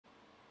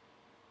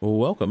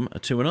Welcome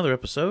to another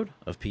episode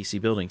of PC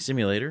Building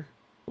Simulator.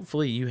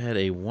 Hopefully you had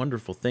a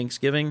wonderful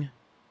Thanksgiving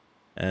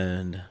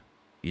and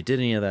you did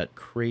any of that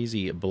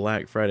crazy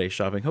Black Friday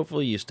shopping.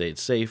 Hopefully you stayed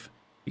safe.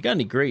 If you got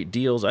any great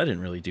deals, I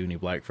didn't really do any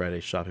Black Friday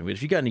shopping, but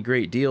if you got any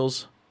great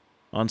deals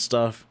on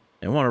stuff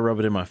and want to rub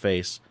it in my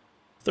face,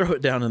 throw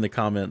it down in the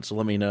comments.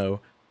 Let me know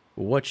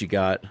what you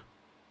got.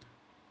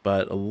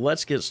 But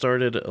let's get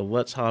started.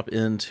 Let's hop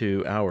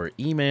into our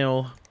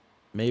email.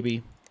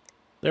 Maybe.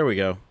 There we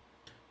go.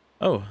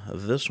 Oh,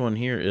 this one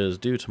here is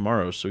due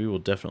tomorrow, so we will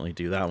definitely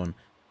do that one.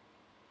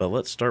 But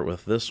let's start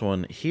with this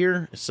one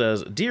here. It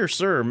says, "Dear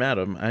Sir,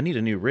 Madam, I need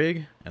a new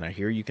rig, and I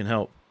hear you can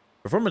help.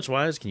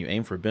 Performance-wise, can you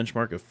aim for a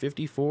benchmark of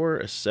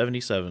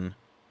 5477?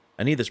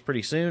 I need this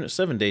pretty soon,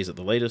 7 days at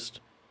the latest.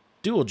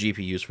 Dual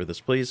GPUs for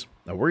this, please.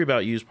 I worry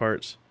about used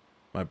parts.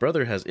 My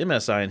brother has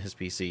MSI in his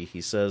PC.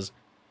 He says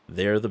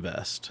they're the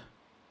best."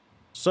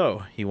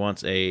 So, he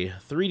wants a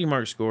 3D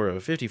Mark score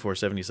of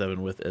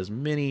 5477 with as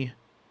many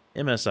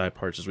MSI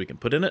parts as we can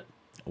put in it.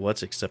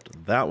 Let's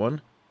accept that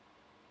one.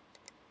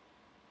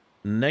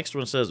 Next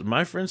one says,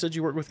 "My friend said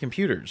you work with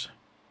computers.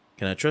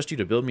 Can I trust you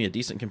to build me a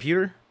decent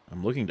computer?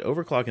 I'm looking to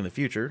overclock in the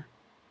future.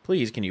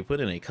 Please, can you put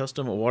in a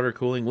custom water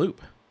cooling loop?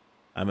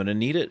 I'm going to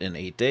need it in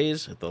 8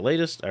 days at the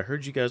latest. I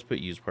heard you guys put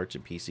used parts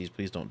in PCs.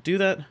 Please don't do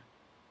that.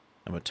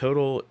 I'm a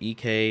total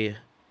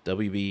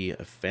EKWB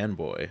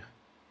fanboy."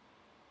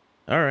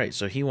 Alright,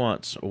 so he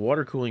wants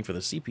water cooling for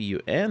the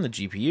CPU and the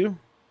GPU.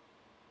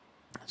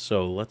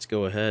 So let's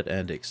go ahead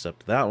and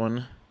accept that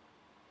one.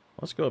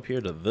 Let's go up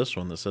here to this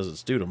one that says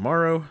it's due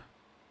tomorrow. It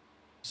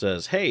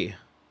says, "Hey,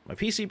 my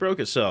PC broke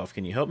itself.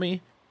 Can you help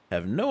me?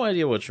 Have no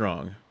idea what's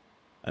wrong.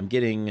 I'm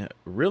getting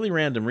really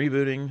random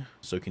rebooting,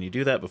 so can you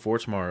do that before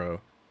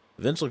tomorrow?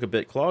 Vents look a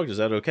bit clogged. Is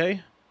that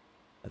okay?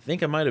 I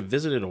think I might have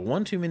visited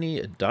one too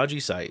many dodgy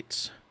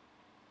sites."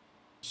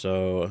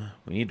 So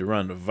we need to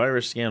run a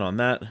virus scan on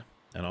that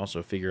and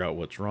also figure out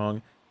what's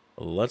wrong.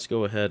 Let's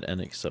go ahead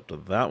and accept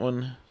that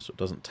one so it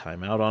doesn't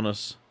time out on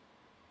us.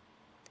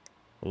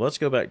 Let's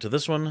go back to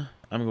this one.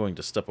 I'm going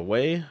to step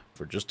away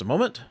for just a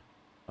moment.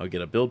 I'll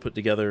get a build put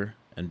together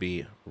and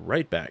be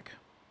right back.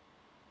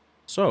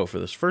 So for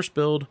this first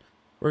build,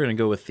 we're going to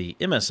go with the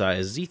MSI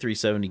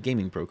Z370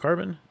 Gaming Pro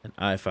Carbon, an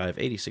i5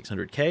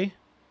 8600K,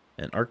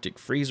 an Arctic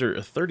Freezer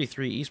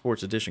 33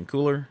 Esports Edition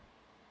cooler,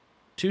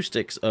 2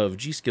 sticks of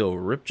G-Skill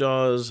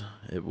Ripjaws.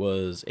 It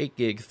was 8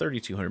 gig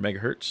 3200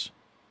 megahertz.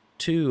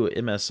 2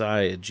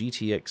 MSI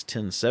GTX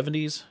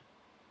 1070s,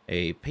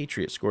 a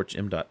Patriot Scorch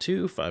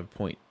M.2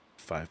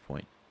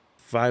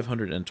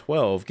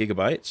 512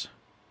 gigabytes,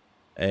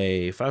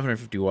 a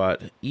 550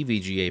 watt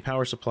EVGA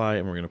power supply,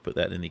 and we're going to put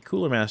that in the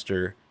Cooler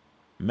Master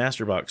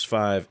Masterbox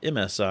 5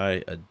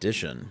 MSI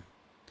Edition.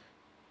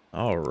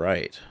 All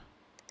right.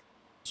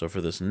 So for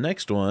this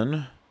next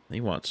one,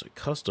 he wants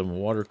custom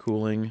water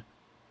cooling.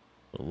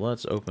 So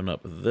let's open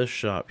up this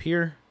shop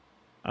here.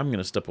 I'm going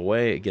to step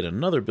away, get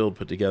another build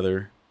put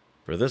together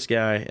for this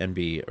guy, and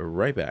be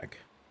right back.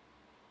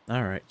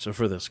 Alright, so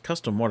for this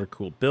custom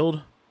water-cooled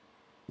build,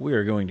 we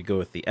are going to go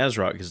with the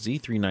ASRock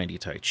Z390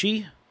 Tai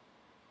Chi,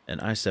 an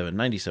i7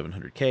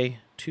 9700K,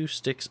 2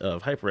 sticks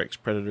of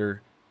HyperX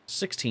Predator,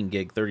 16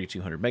 gig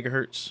 3200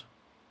 megahertz.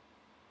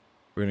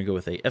 We're going to go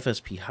with a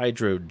FSP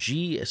Hydro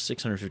G, a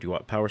 650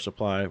 watt power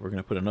supply. We're going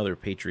to put another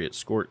Patriot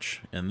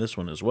Scorch in this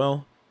one as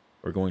well.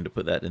 We're going to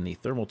put that in the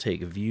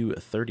Thermaltake View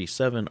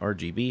 37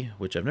 RGB,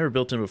 which I've never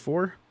built in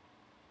before.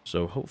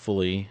 So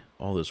hopefully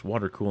all this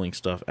water cooling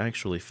stuff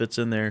actually fits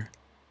in there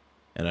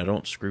and I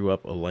don't screw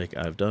up like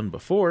I've done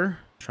before,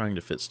 trying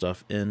to fit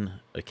stuff in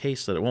a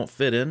case that it won't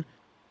fit in.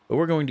 But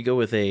we're going to go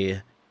with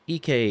a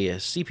EK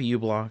CPU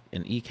block,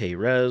 an EK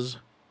res,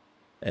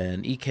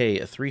 an EK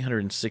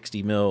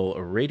 360mm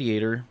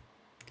radiator,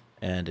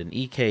 and an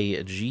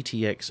EK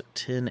GTX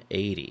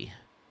 1080.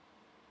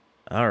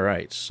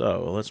 Alright,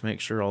 so let's make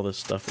sure all this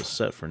stuff is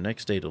set for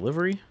next day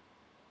delivery.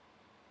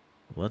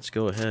 Let's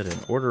go ahead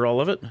and order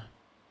all of it.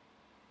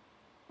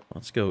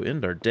 Let's go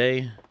end our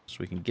day so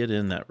we can get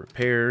in that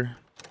repair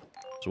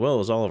as well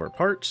as all of our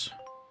parts.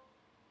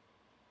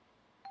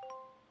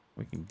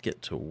 We can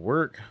get to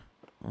work.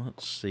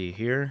 Let's see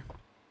here.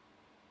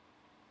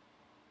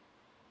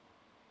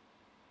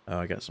 Oh,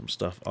 I got some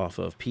stuff off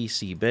of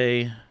PC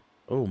Bay.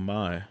 Oh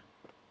my.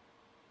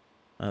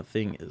 That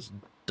thing is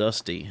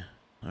dusty.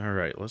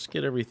 Alright, let's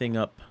get everything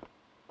up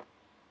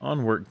on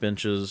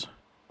workbenches.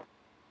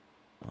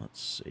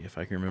 Let's see if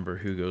I can remember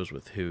who goes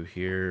with who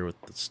here with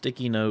the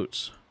sticky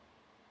notes.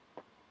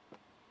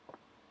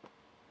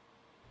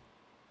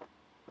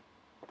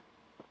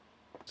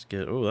 Let's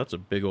get, oh, that's a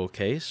big old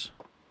case.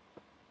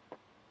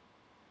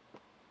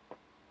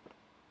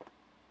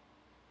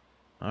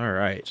 All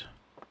right.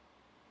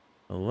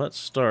 Well, let's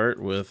start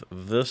with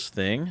this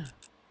thing.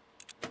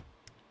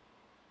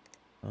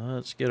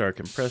 Let's get our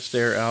compressed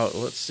air out.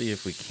 Let's see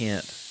if we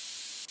can't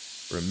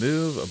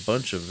remove a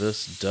bunch of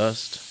this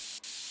dust.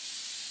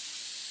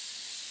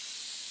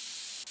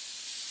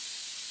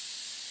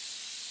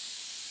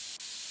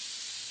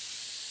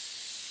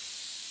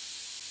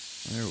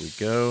 There we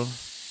go.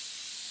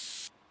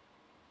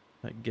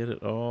 That get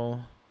it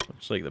all?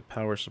 Looks like the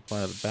power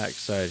supply on the back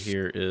side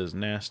here is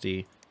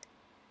nasty.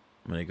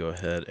 I'm going to go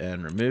ahead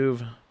and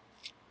remove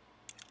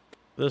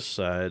this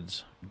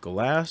side's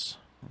glass.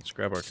 Let's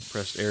grab our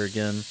compressed air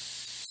again,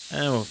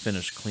 and we'll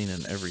finish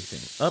cleaning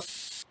everything up.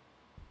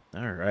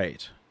 All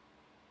right.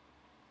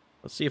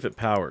 Let's see if it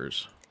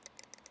powers.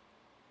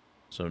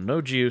 So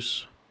no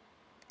juice.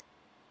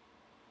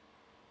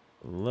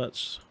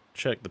 Let's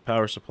check the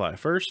power supply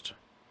first.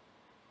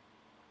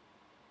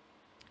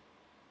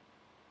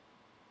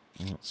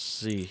 Let's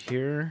see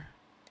here.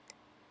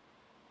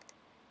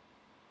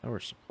 Power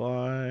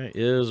supply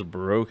is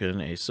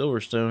broken. A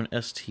Silverstone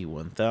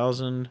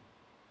ST1000.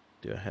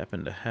 Do I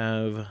happen to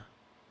have...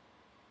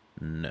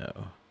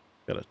 No.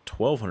 Got a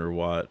 1200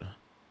 watt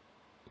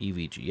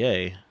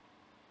EVGA.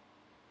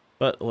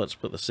 But let's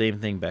put the same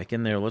thing back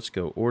in there. Let's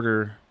go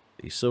order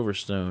the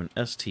Silverstone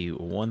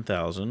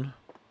ST1000.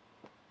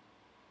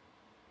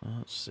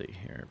 Let's see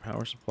here.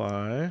 Power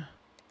supply.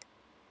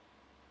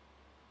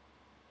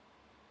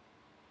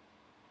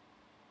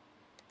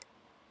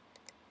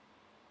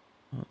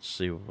 Let's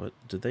see, what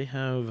did they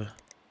have?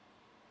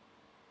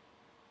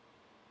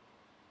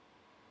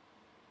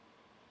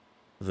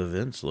 The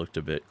vents looked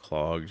a bit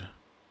clogged.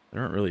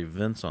 There aren't really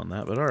vents on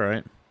that, but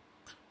alright.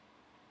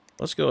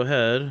 Let's go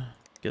ahead,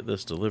 get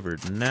this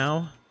delivered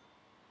now.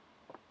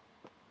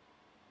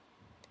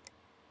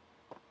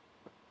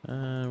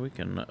 We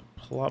can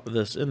plop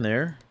this in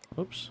there.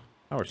 Oops,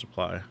 power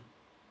supply.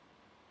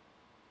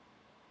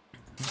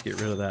 Let's get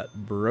rid of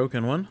that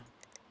broken one.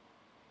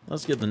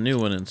 Let's get the new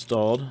one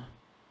installed.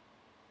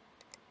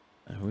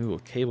 And we will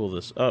cable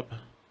this up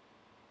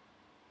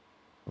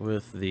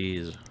with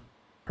these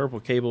purple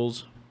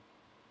cables.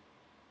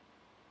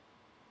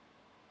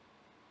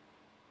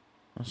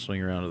 I'll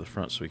swing around to the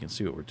front so we can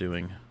see what we're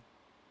doing.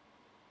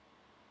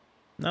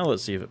 Now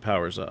let's see if it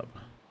powers up.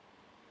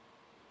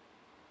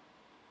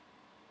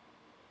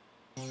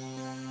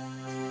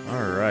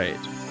 Alright.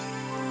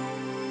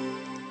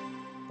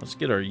 Let's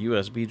get our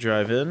USB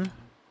drive in.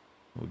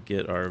 We'll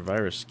get our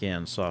virus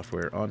scan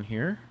software on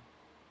here.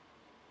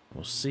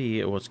 We'll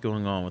see what's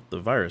going on with the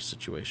virus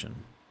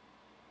situation.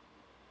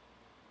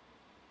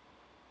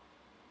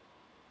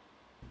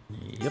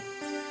 Yep.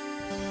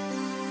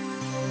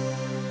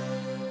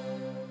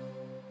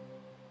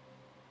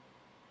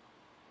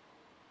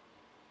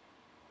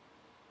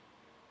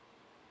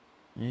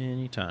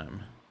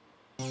 Anytime.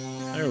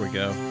 There we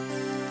go.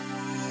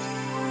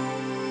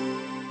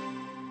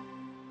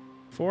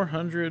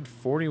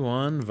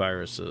 441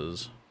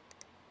 viruses.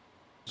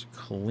 Let's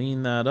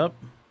clean that up.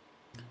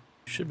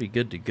 Should be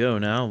good to go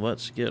now.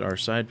 Let's get our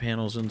side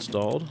panels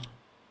installed.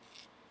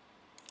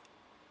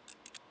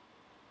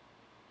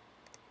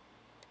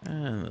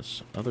 And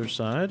this other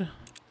side.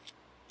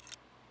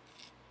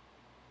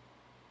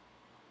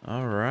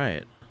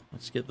 Alright,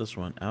 let's get this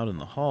one out in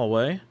the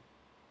hallway.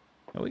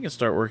 Now we can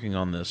start working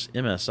on this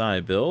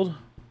MSI build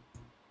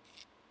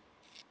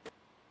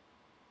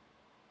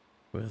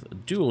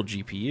with dual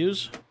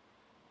GPUs.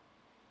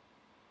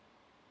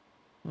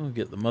 We'll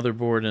get the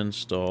motherboard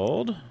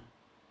installed.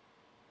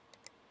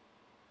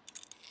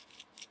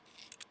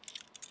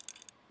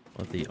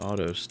 Let the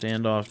auto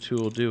standoff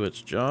tool do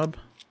its job.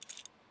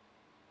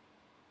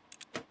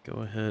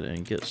 Go ahead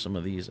and get some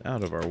of these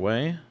out of our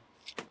way.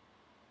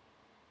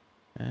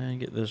 And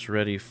get this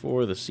ready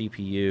for the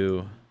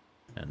CPU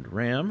and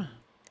RAM.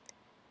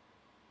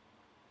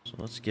 So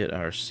let's get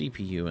our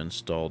CPU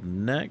installed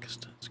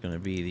next. It's going to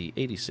be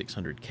the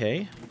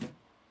 8600K.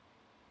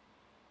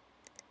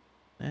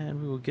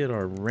 And we will get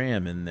our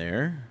RAM in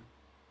there,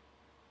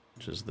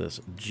 which is this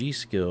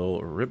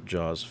G-Skill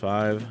Ripjaws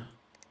 5.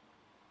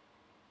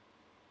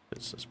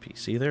 It's this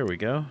PC. There we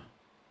go.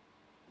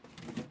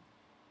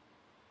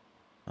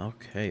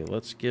 Okay,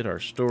 let's get our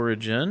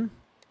storage in.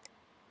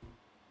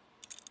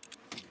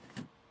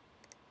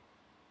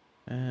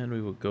 And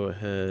we will go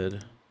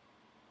ahead,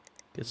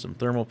 get some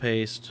thermal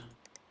paste,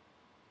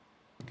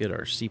 get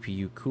our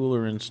CPU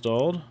cooler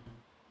installed.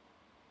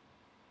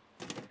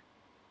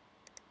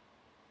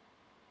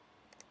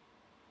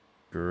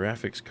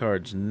 Graphics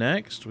cards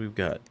next. We've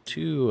got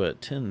two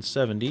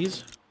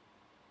 1070s.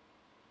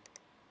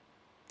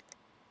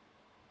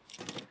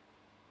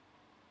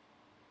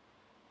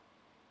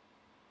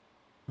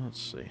 Let's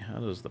see, how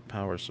does the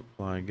power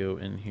supply go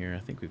in here?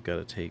 I think we've got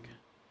to take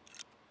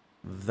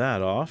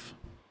that off.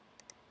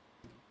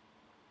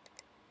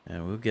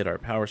 And we'll get our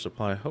power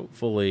supply,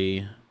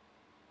 hopefully...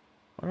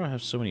 Why do I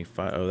have so many...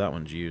 Oh, that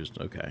one's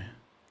used. Okay.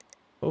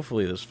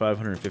 Hopefully this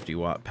 550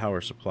 watt power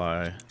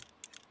supply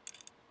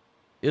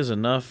is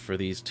enough for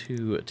these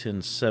two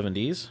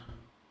 1070s.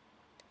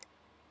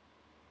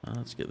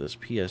 Let's get this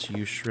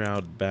PSU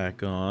shroud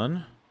back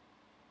on.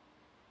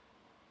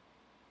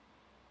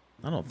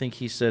 I don't think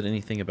he said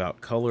anything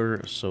about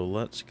color, so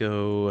let's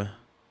go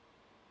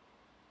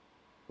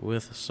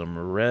with some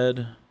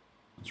red.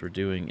 Since we're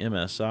doing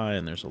MSI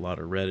and there's a lot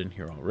of red in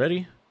here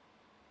already.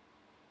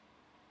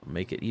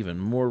 Make it even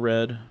more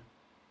red.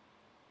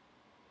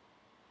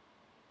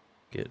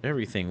 Get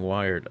everything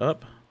wired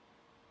up.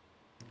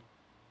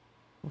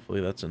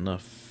 Hopefully that's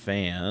enough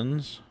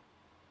fans.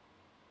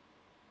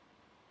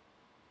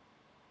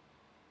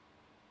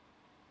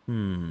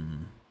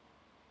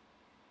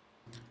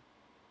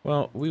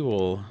 Well, we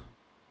will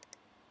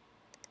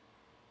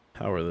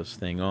power this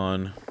thing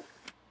on.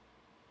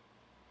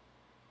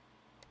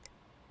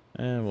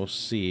 And we'll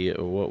see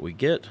what we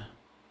get.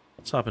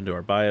 Let's hop into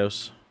our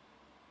BIOS.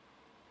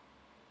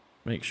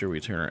 Make sure we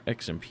turn our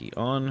XMP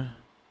on.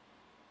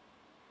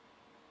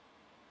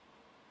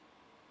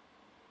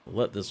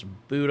 Let this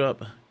boot up,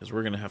 because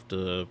we're going to have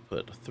to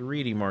put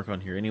 3D Mark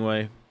on here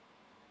anyway.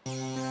 So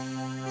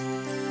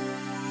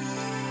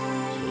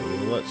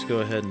let's go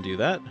ahead and do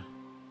that.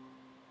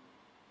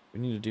 We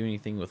need to do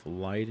anything with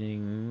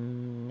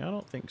lighting? I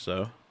don't think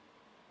so.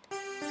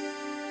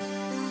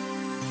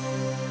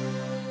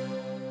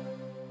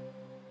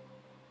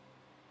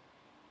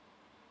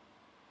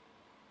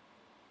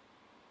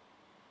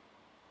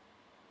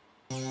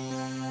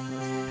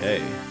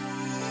 Okay.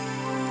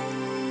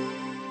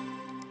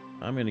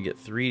 I'm going to get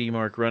 3D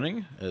Mark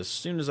running. As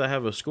soon as I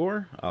have a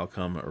score, I'll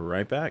come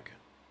right back.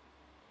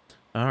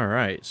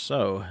 Alright,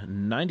 so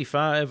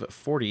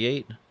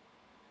 95-48. I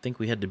think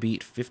we had to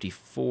beat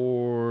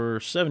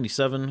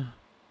 54-77.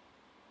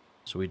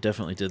 So we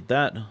definitely did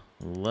that.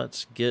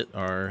 Let's get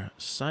our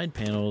side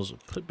panels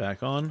put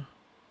back on.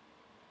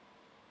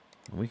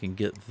 We can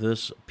get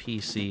this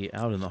PC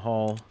out in the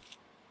hall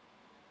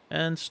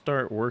and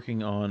start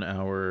working on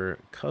our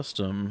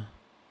custom.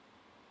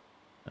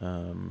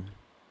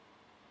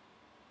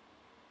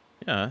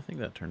 Yeah, I think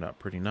that turned out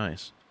pretty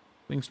nice.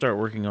 We can start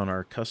working on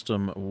our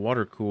custom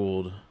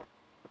water-cooled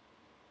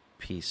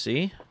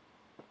PC.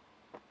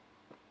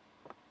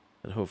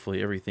 And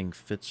hopefully everything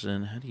fits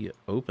in. How do you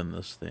open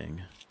this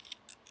thing?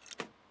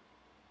 Is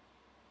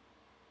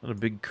that a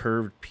big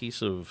curved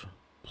piece of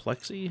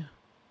plexi?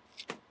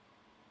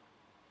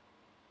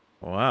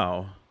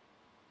 Wow.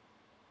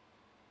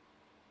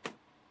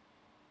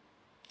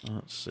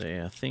 Let's see,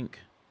 I think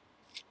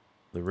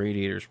the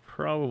radiator's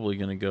probably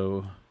going to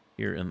go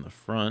here in the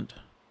front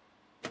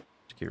to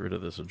get rid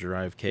of this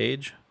drive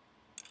cage.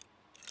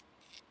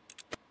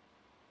 Does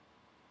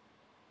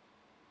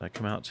that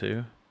come out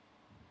too?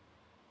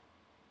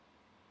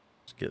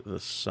 Let's get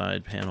this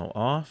side panel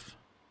off.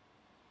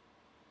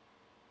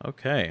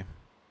 Okay.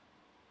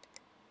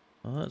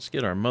 Well, let's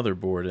get our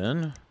motherboard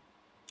in,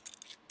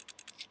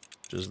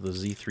 which is the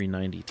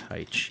Z390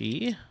 Tai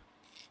Chi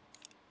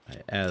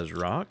by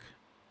ASRock.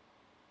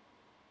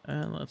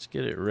 And let's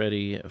get it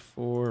ready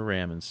for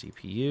RAM and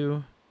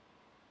CPU.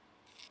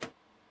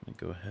 Let me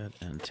go ahead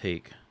and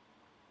take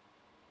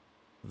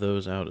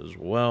those out as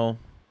well.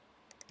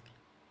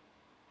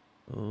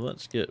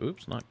 Let's get,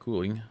 oops, not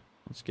cooling.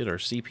 Let's get our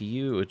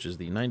CPU, which is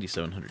the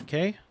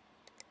 9700K.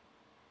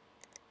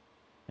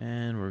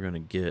 And we're going to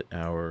get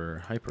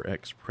our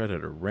HyperX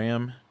Predator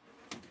RAM.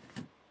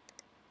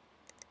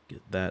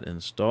 Get that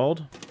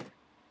installed.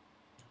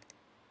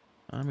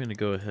 I'm going to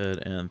go ahead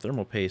and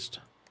thermal paste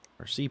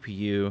our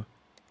CPU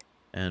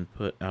and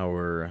put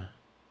our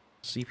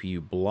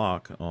CPU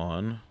block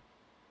on.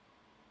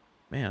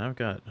 Man, I've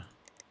got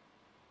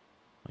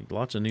like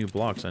lots of new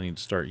blocks. I need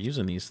to start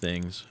using these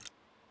things.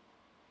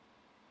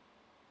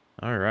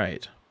 All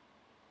right.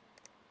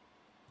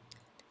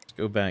 Let's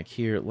go back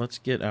here. Let's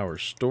get our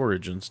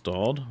storage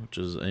installed, which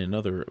is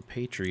another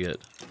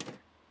Patriot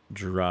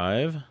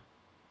drive.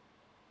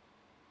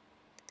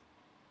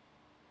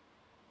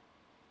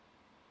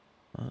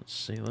 Let's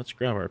see, let's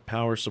grab our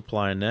power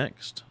supply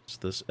next. It's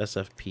this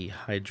SFP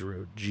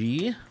Hydro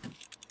G.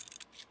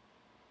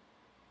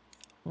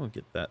 We'll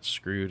get that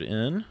screwed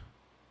in.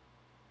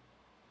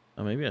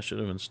 Oh, maybe I should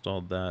have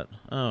installed that.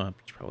 Oh,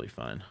 it's probably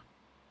fine.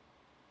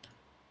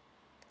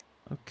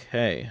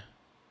 Okay.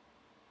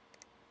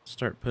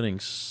 Start putting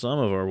some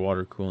of our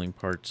water cooling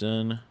parts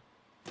in.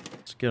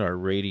 Let's get our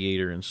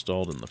radiator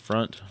installed in the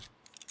front.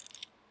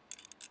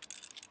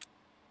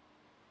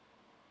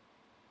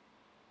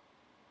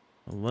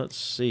 Let's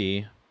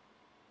see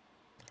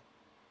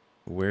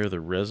where the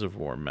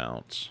reservoir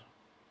mounts.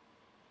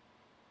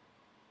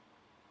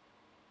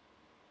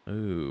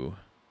 Ooh.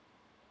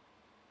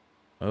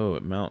 Oh,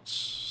 it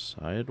mounts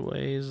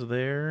sideways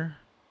there.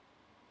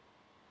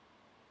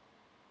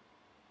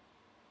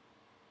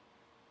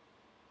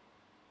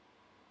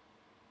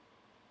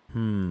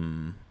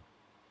 And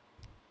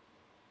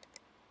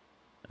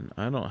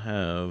I don't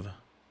have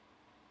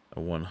a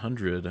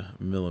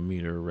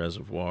 100mm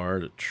reservoir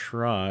to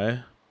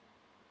try.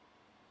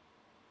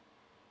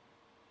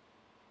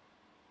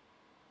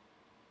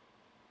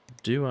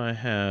 Do I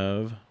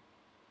have...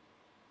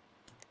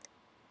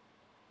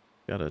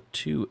 Got a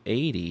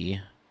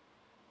 280.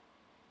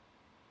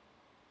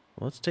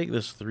 Let's take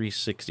this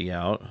 360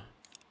 out.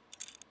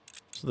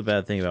 This is the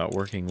bad thing about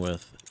working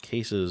with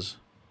cases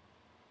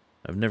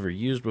I've never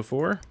used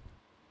before.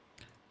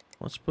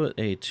 Let's put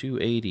a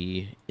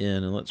 280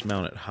 in and let's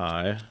mount it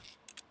high.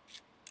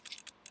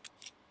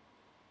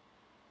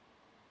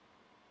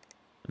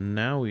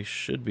 Now we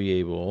should be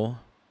able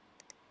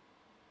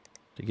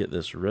to get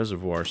this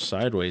reservoir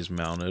sideways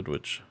mounted,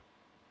 which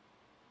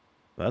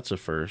that's a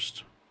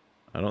first.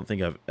 I don't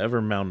think I've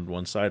ever mounted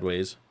one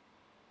sideways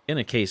in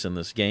a case in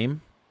this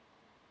game.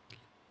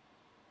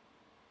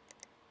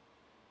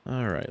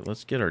 Alright,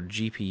 let's get our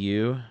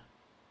GPU.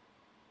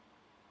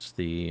 It's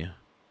the...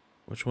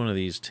 Which one of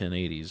these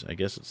 1080s? I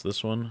guess it's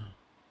this one.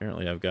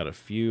 Apparently I've got a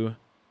few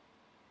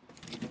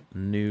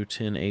new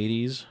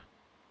 1080s.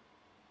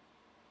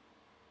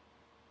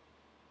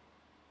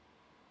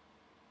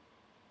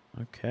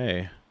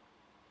 Okay.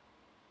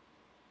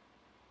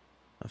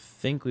 I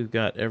think we've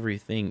got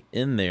everything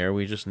in there.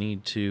 We just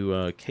need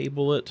to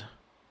cable it.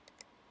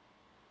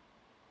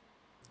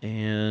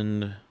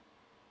 And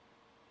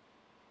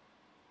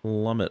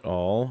plumb it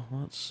all.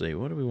 Let's see,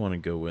 what do we want to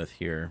go with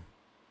here?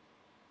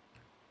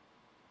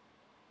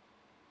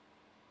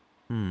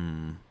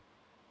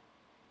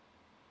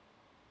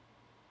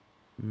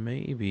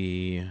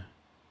 Maybe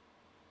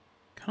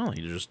kind of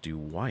like just do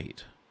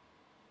white.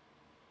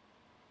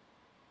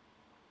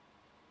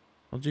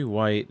 I'll do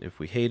white if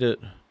we hate it.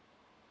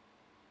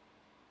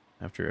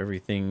 After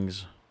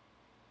everything's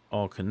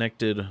all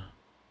connected,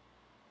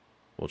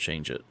 we'll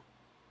change it.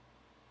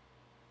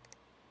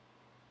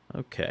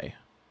 Okay.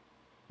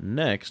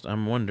 Next,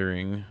 I'm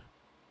wondering,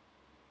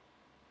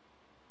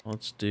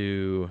 let's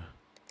do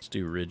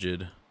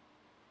rigid.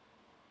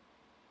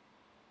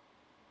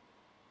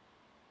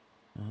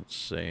 Let's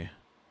see.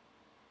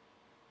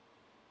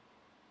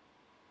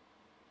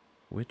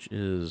 Which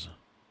is...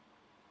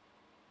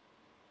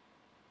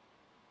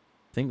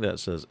 I think that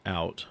says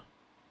out.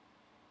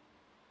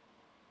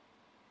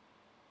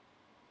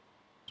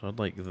 So I'd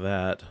like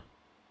that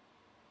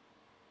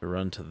to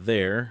run to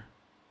there.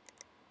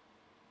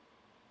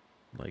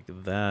 Like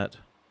that.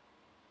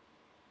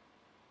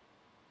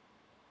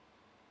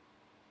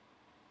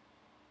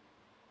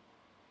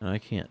 And I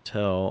can't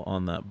tell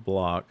on that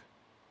block.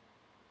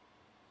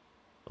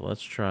 But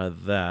let's try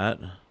that.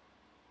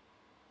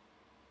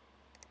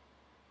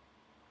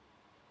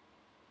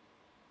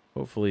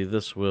 Hopefully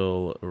this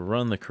will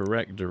run the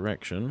correct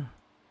direction.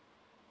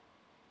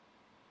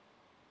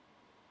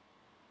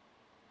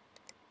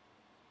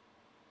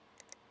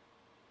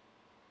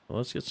 Well,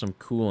 let's get some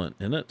coolant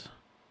in it.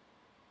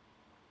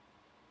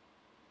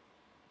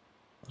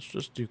 Let's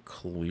just do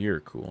clear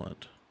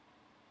coolant.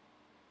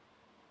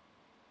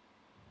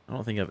 I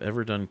don't think I've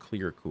ever done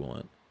clear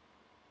coolant.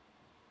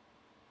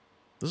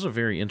 This is a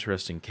very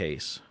interesting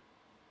case.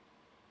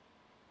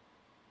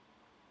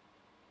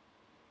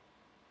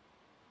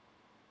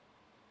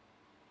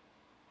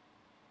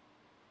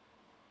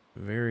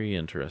 Very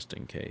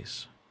interesting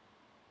case.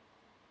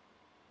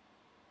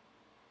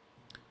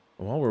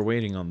 While we're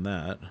waiting on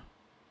that,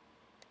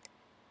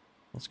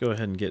 let's go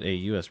ahead and get a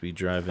USB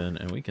drive in,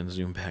 and we can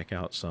zoom back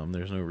out some.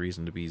 There's no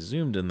reason to be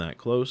zoomed in that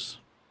close.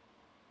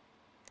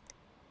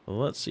 Well,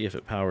 let's see if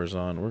it powers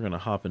on. We're going to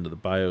hop into the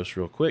BIOS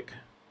real quick.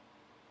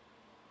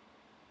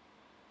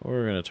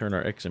 We're going to turn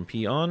our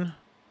XMP on.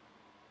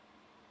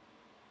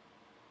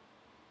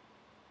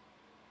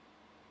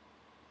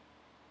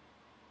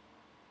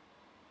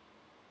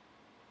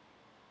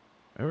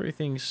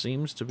 Everything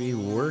seems to be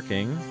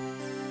working.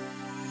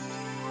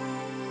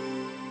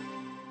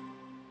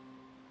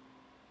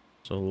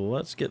 So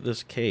let's get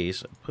this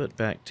case put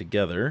back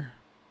together.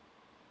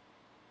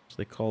 So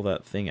they call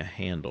that thing a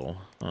handle.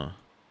 Huh.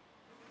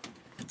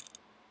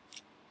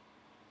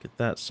 Get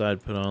that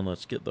side put on.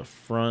 Let's get the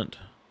front.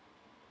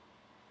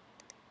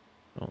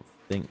 I don't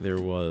think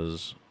there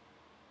was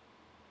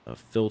a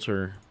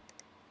filter.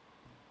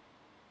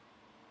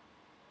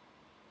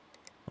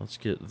 Let's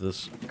get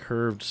this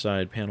curved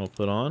side panel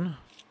put on.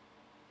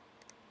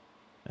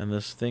 And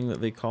this thing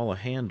that they call a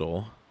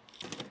handle.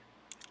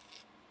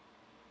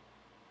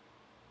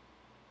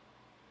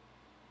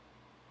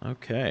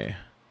 Okay.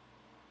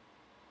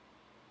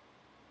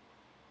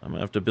 I'm going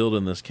to have to build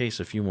in this case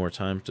a few more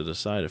times to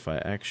decide if I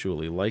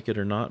actually like it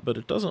or not, but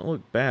it doesn't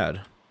look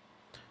bad.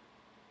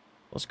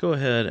 Let's go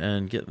ahead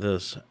and get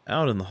this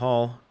out in the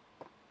hall.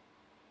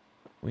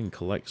 We can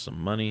collect some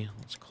money.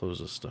 Let's close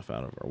this stuff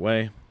out of our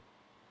way.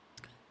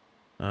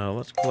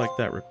 Let's collect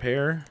that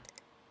repair.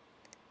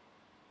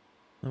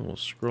 Then we'll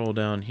scroll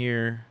down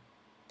here.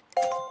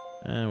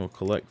 And we'll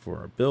collect for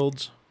our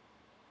builds.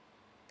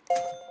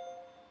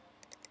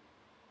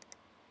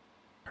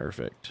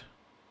 Perfect.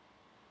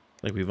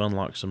 Like we've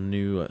unlocked some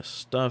new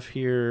stuff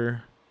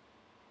here.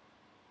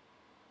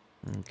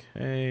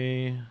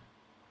 Okay.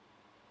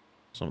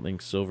 Something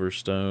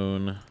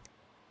Silverstone.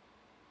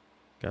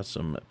 Got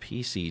some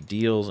PC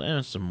deals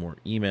and some more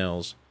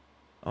emails.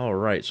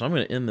 Alright, so I'm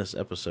going to end this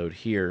episode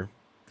here.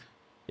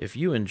 If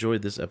you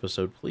enjoyed this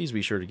episode, please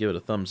be sure to give it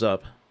a thumbs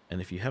up.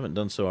 And if you haven't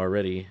done so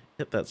already,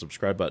 hit that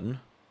subscribe button.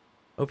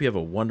 Hope you have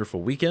a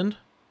wonderful weekend,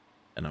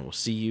 and I will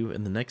see you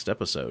in the next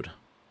episode.